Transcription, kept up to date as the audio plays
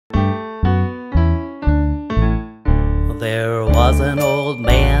There was an old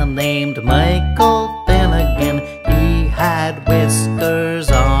man named Michael Finnegan. He had whiskers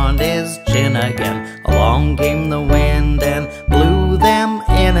on his chin again. Along came the wind and blew them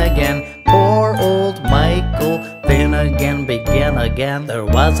in again. Poor old Michael Finnegan began again. There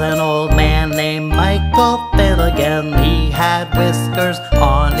was an old man named Michael Finnegan. He had whiskers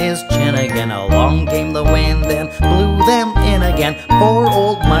on his chin again. Along came the wind and blew them in again. Poor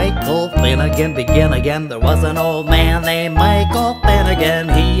old Michael Finnegan began again. There was an old man named Michael Finnegan.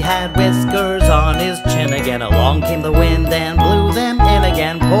 He had whiskers on his chin again. Along came the wind and blew them in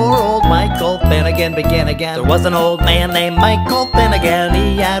again. Poor old Michael Finnegan began again. There was an old man named Michael Finnegan.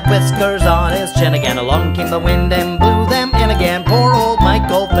 He had whiskers on his chin again. Along came the wind and blew them in again. Poor old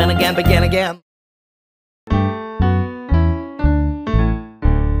Michael Finnegan began again.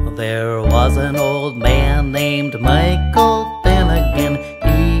 There was an old man named Michael Finnegan.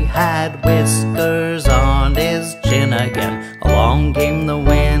 He had whiskers on his chin again. Along came the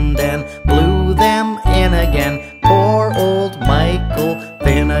wind and blew them in again. Poor old Michael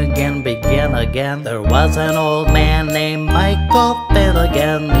Finnegan began again. There was an old man named Michael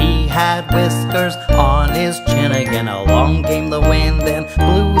Finnegan. He had whiskers on his chin again. Along came the wind and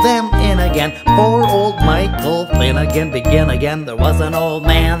blew them in again. Poor old Michael Finnegan began again. There was an old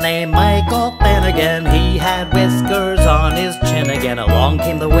man named Michael Finnegan. He had whiskers on his chin again. Along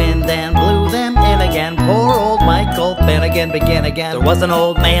came the wind and blew them in again. Poor old Michael Finnegan began again. There was an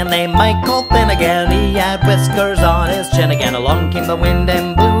old man named Michael Finnegan. He had whiskers on his chin again. Along came the wind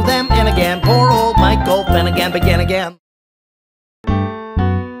and blew them in again. Poor old Michael Finnegan began again.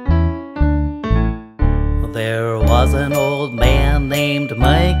 There was an old man named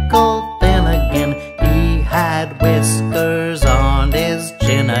Michael Finnegan. He had whiskers on his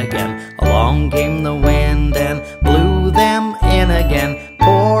chin again. Along came the wind and blew them in again.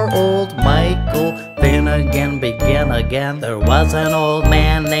 Poor old Michael Finnegan began again. There was an old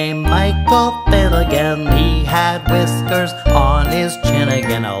man named Michael Finnegan. He had whiskers on his chin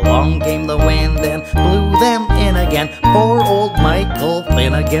again. Along came the wind and blew them in again. Poor old Michael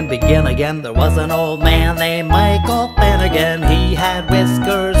Finnegan began again. There was an old man named Michael Finnegan. He had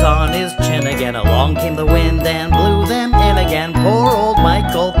whiskers on his chin again. Along came the wind and blew them in again. Poor old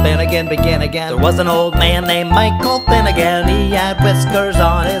Michael Finnegan began again. There was an old man named Michael Finnegan. He had whiskers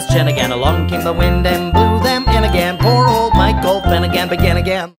on his chin again. Along came the wind and blew them in again. Poor old Michael Finnegan began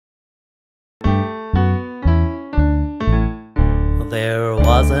again. There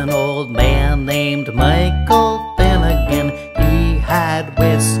was an old man named Michael Finnegan. He had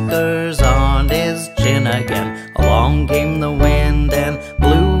whiskers on his chin again. Along came the wind and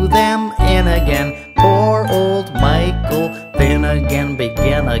blew them in again. Poor old Michael Finnegan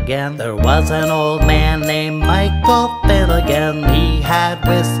began again. There was an old man named Michael Finnegan. He had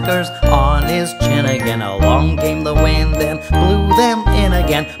whiskers on his chin again. Along came the wind and blew them in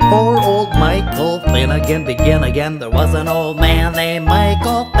again. Poor old Michael Finnegan began again. There was an old man named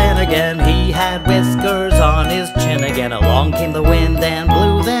Michael Finnegan. He had whiskers on his chin again. Along came the wind and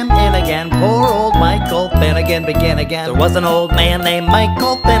blew them in again. Poor old Michael Finnegan began again. There was an old man named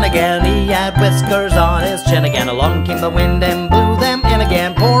Michael Finnegan. He had whiskers on his chin again. Along came the wind and blew them in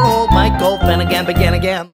again. Poor old Michael Finnegan began again.